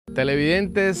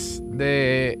Televidentes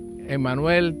de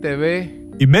Emmanuel TV,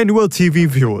 Emmanuel TV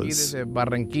viewers,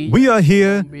 we are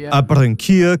here at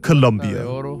Barranquilla, Colombia,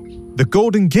 the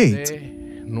Golden Gate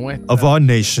of our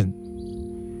nation.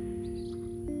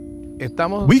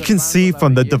 We can see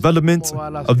from the development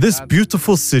of this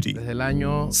beautiful city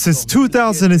since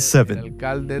 2007,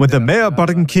 when the mayor of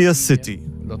Barranquilla City,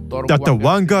 Dr.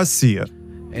 Juan Garcia,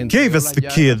 gave us the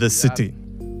key of the city,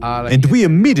 and we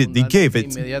immediately gave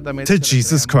it to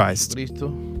Jesus Christ.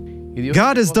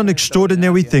 God has done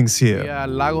extraordinary things here.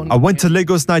 I went to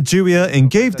Lagos, Nigeria, and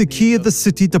gave the key of the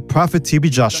city to Prophet TB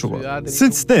Joshua.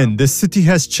 Since then, this city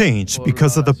has changed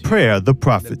because of the prayer of the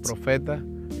prophet.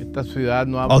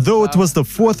 Although it was the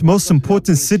fourth most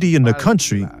important city in the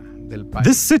country,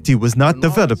 this city was not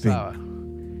developing.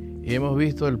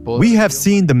 We have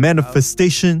seen the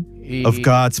manifestation of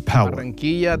God's power.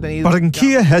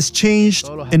 Barranquilla has changed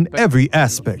in every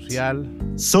aspect,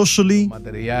 socially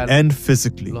and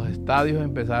physically.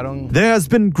 There has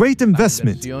been great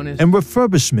investment and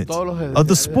refurbishment of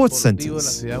the sports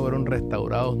centers.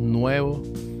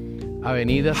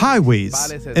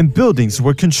 Highways and buildings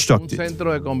were constructed.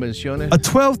 A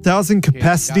 12,000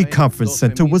 capacity conference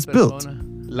center was built.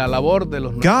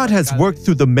 God has worked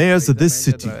through the mayors of this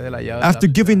city after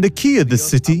giving the key of the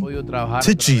city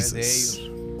to Jesus.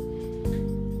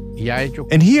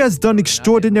 And He has done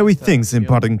extraordinary things in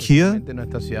Barranquilla,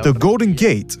 the Golden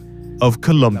Gate of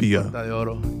Colombia.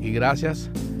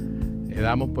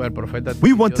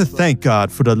 We want to thank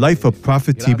God for the life of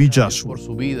Prophet TB Joshua,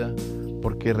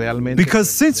 because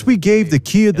since we gave the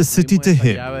key of the city to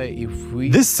him,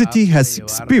 this city has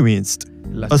experienced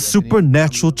a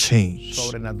supernatural change.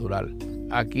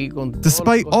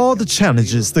 Despite all the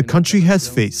challenges the country has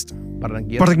faced,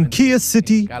 Barranquilla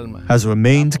City has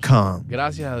remained calm.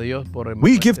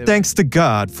 We give thanks to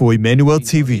God for Emmanuel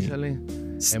TV.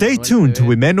 Stay tuned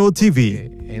to Emmanuel TV,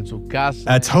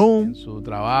 at home,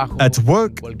 at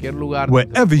work,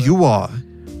 wherever you are,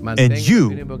 and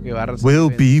you will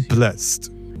be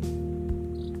blessed.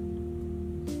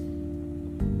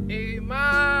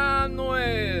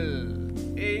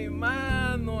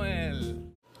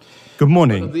 Good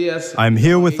morning. I'm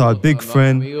here with our big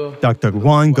friend, Dr.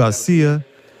 Juan Garcia,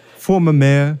 former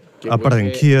mayor of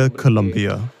Barranquilla,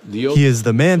 Colombia. He is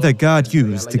the man that God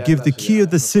used to give the key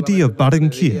of the city of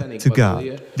Barranquilla to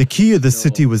God. The key of the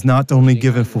city was not only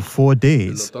given for 4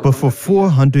 days, but for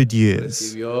 400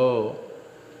 years.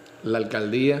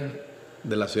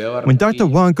 When Dr.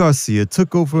 Juan Garcia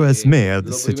took over as mayor of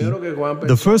the city,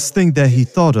 the first thing that he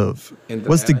thought of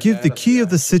was to give the key of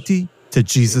the city to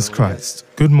Jesus Christ.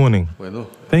 Good morning.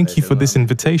 Thank you for this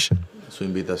invitation.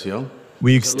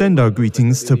 We extend our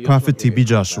greetings to Prophet TB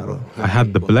Joshua. I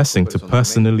had the blessing to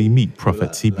personally meet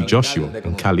Prophet TB Joshua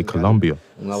in Cali, Colombia.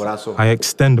 I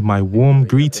extend my warm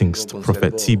greetings to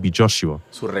Prophet TB Joshua.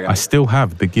 I still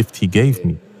have the gift he gave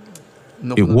me.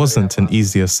 It wasn't an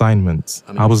easy assignment.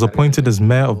 I was appointed as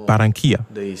mayor of Barranquilla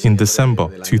in December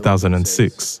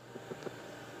 2006.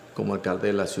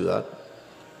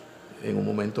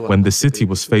 When the city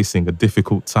was facing a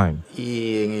difficult time.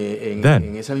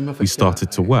 Then we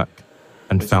started to work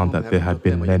and found that there had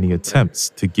been many attempts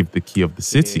to give the key of the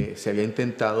city to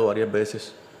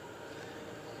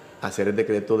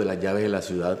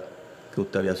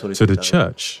the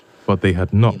church, but they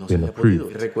had not been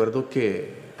approved.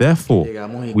 Therefore,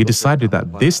 we decided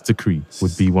that this decree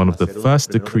would be one of the first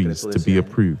decrees to be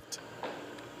approved.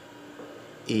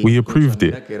 We approved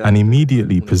it and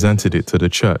immediately presented it to the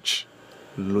church.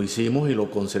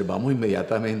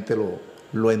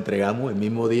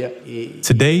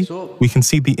 Today, we can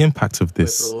see the impact of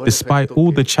this, despite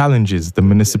all the challenges the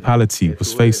municipality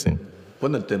was facing.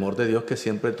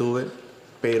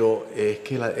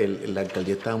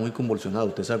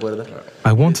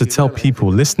 I want to tell people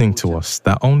listening to us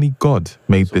that only God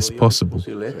made this possible.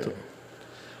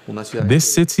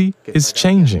 This city is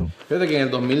changing.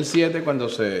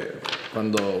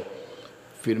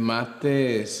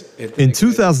 In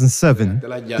 2007,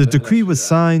 the decree was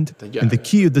signed and the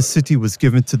key of the city was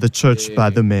given to the church by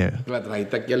the mayor.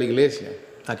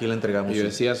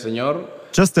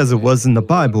 Just as it was in the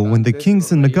Bible when the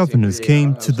kings and the governors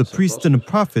came to the priests and the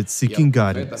prophets seeking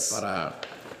guidance.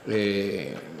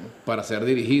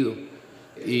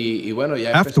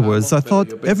 Afterwards, I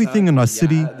thought everything in our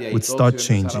city would start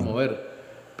changing.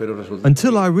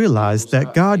 Until I realized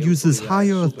that God uses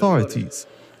higher authorities,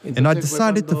 and I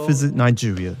decided to visit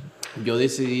Nigeria. I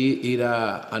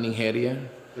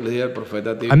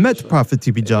met Prophet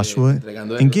TB Joshua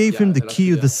and gave him the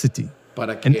key of the city.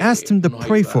 and asked him to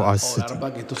pray for our city.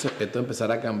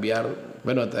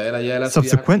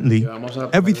 Subsequently,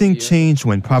 everything changed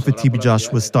when Prophet TB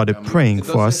Joshua started praying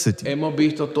for our city.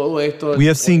 We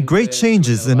have seen great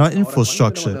changes in our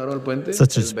infrastructure,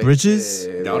 such as bridges,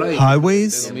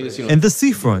 highways, and the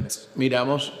seafront.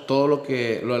 Miramos todo lo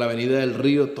de la avenida del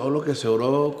río, todo lo que se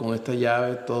oró con esta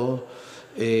llave, todo.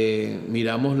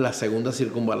 Miramos la segunda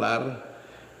circunvalar,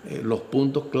 los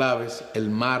puntos claves, el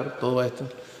mar, todo esto.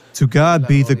 To God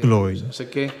be the glory.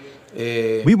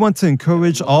 We want to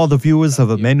encourage all the viewers of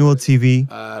Emmanuel TV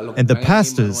and the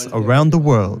pastors around the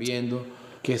world.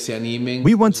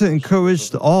 We want to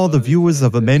encourage all the viewers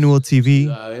of Emmanuel TV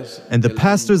and the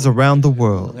pastors around the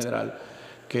world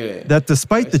that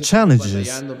despite the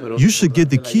challenges, you should give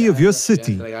the key of your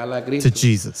city to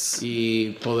Jesus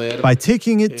by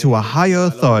taking it to a higher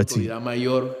authority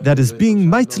that is being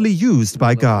mightily used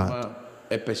by God.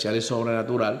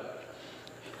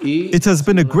 It has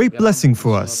been a great blessing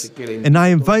for us, and I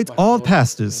invite all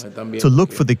pastors to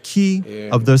look for the key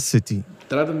of their city.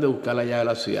 Prophet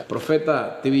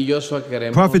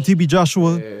TB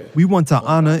Joshua, we want to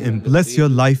honor and bless your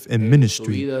life and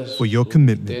ministry for your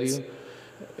commitment.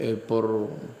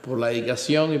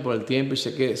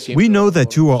 We know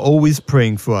that you are always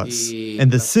praying for us and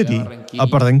the city of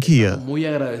Barranquilla.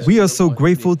 We are so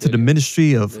grateful to the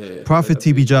ministry of Prophet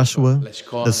TB Joshua,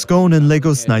 the SCOAN in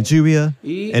Lagos, Nigeria,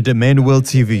 and Emmanuel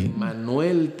TV.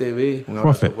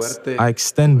 Prophets, I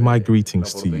extend my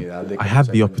greetings to you. I had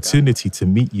the opportunity to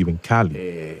meet you in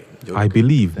Cali. I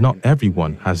believe not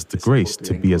everyone has the grace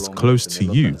to be as close to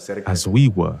you as we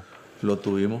were.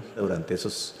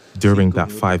 During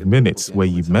that 5 minutes where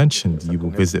you mentioned you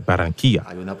will visit Barranquilla,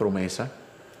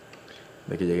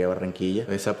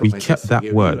 we kept that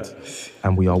word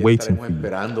and we are waiting for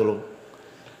you.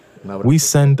 We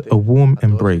send a warm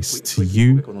embrace to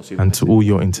you and to all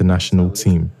your international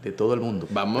team.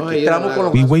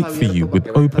 We wait for you with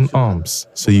open arms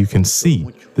so you can see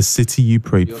the city you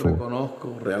prayed for.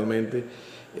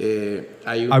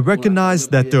 I recognize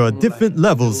that there are different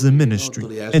levels in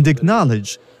ministry and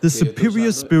acknowledge the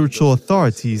superior spiritual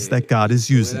authorities that God is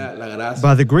using.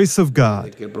 By the grace of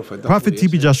God, Prophet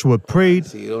TB Joshua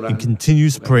prayed and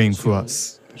continues praying for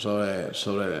us.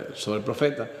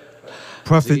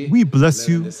 Prophet, we bless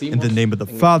you in the name of the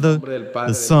Father,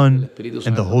 the Son,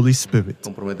 and the Holy Spirit.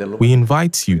 We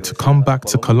invite you to come back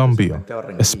to Colombia,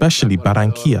 especially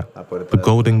Barranquilla, the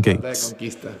Golden Gates.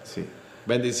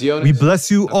 We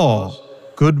bless you all.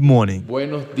 Good morning.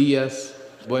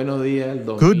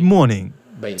 Good morning,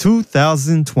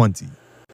 2020.